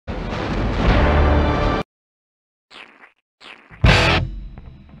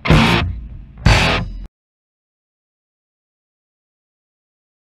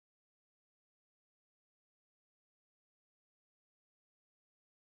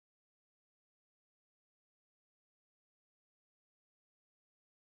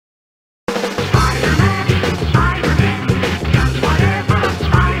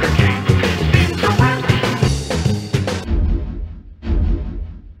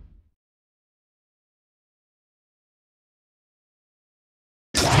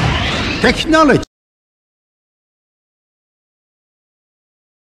Technology.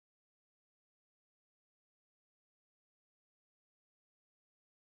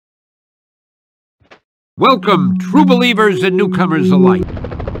 Welcome, true believers and newcomers alike.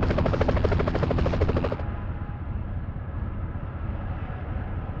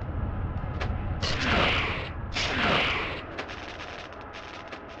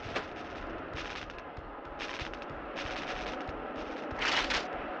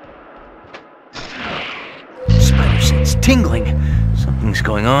 Spider sense tingling. Something's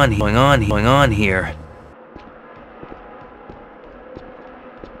going on here.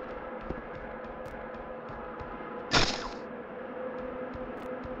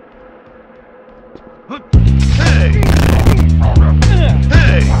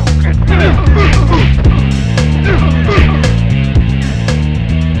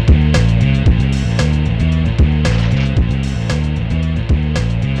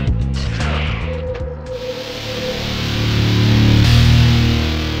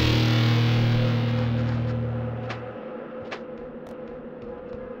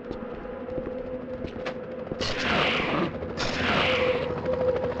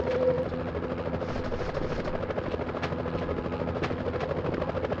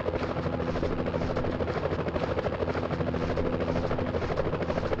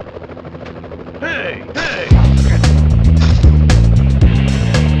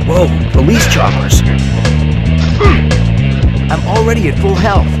 Whoa, police choppers. I'm already at full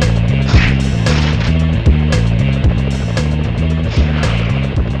health.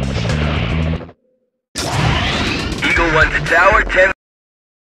 Eagle 1 to tower, 10.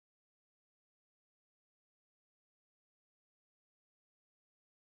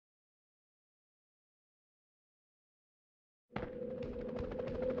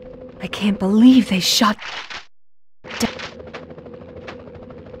 I can't believe they shot...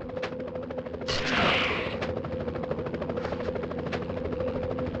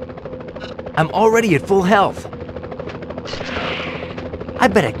 I'm already at full health. I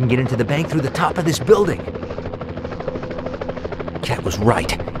bet I can get into the bank through the top of this building. Cat was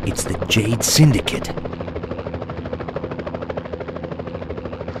right. It's the Jade Syndicate.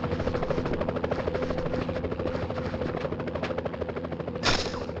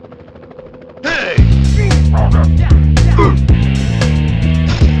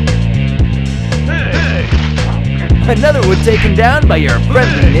 Another one taken down by your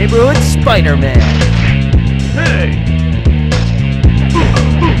friendly neighborhood Spider-Man.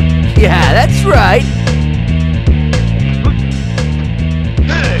 Yeah, that's right.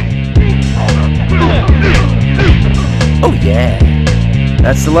 Oh yeah,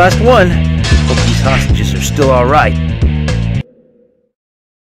 that's the last one. Hope these hostages are still all right.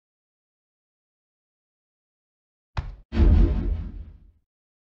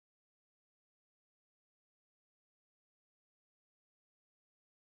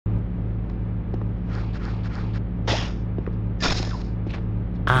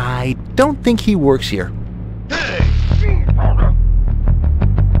 I don't think he works here.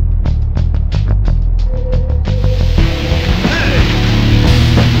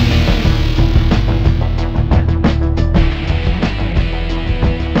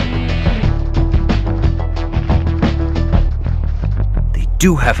 They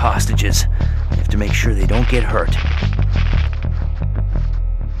do have hostages. You have to make sure they don't get hurt.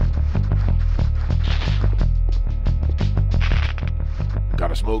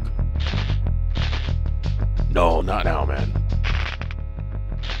 Got a smoke? No, not now, man.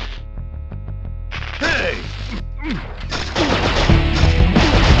 Hey!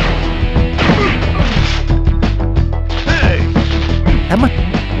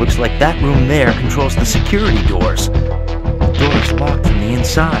 Looks like that room there controls the security doors. The door is locked from the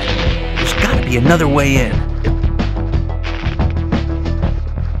inside. There's gotta be another way in.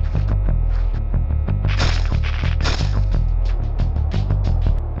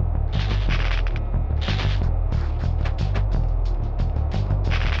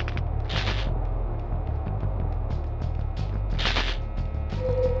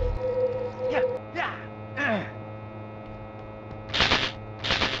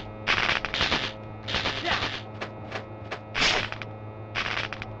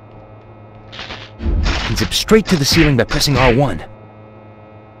 Zip straight to the ceiling by pressing R1.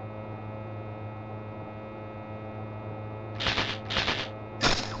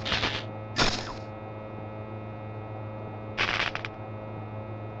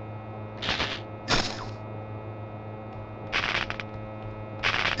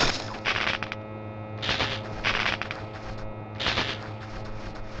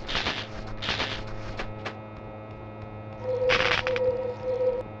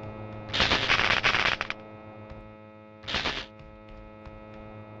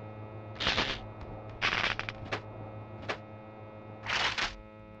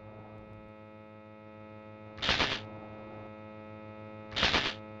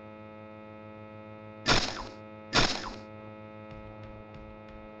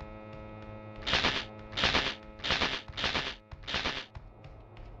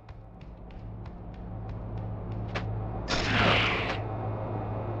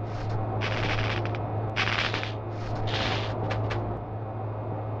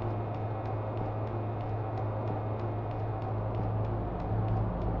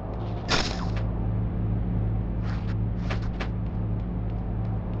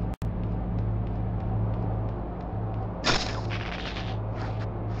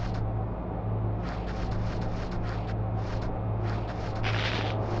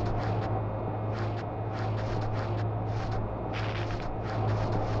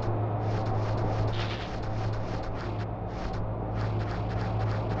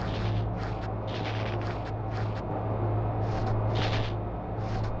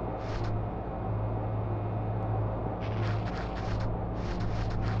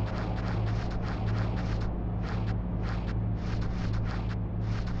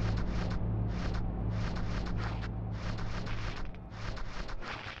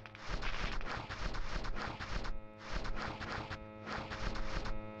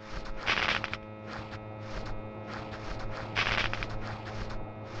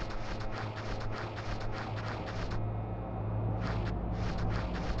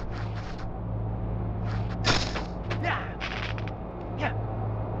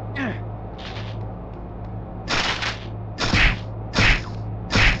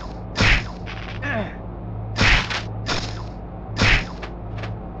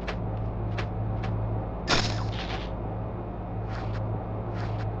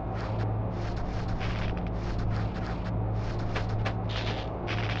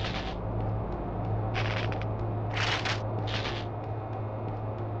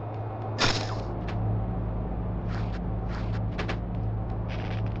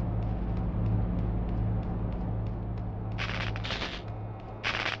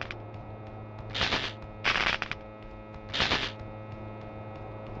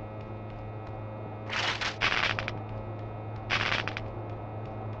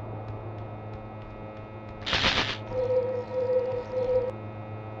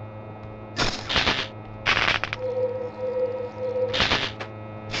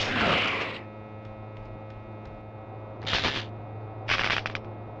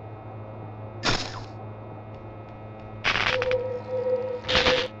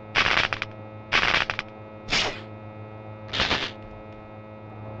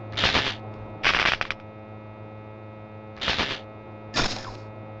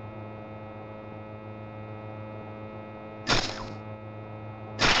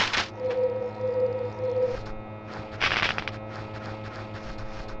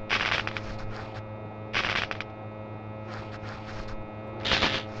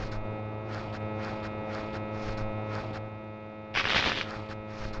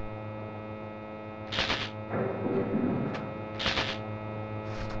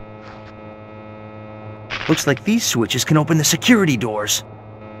 Looks like these switches can open the security doors.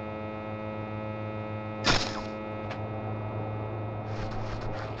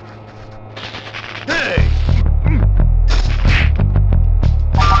 Hey!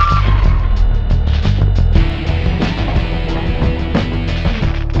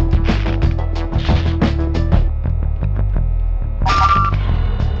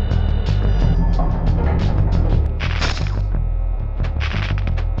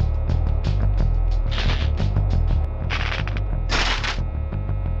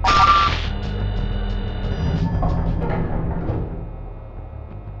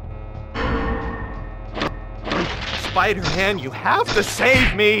 Spider-Man, you have to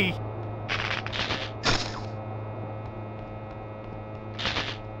save me!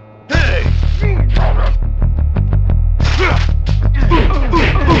 Hey!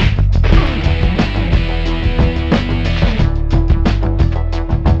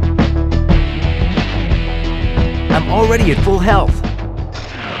 I'm already at full health.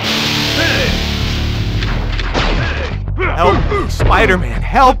 Help me, Spider-Man,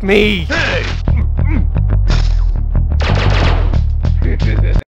 help me! Hey!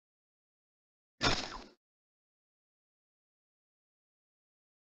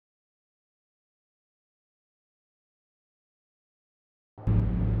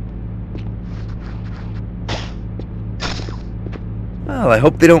 Well, I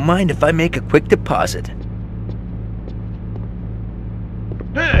hope they don't mind if I make a quick deposit.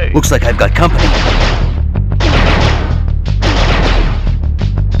 Hey! Looks like I've got company.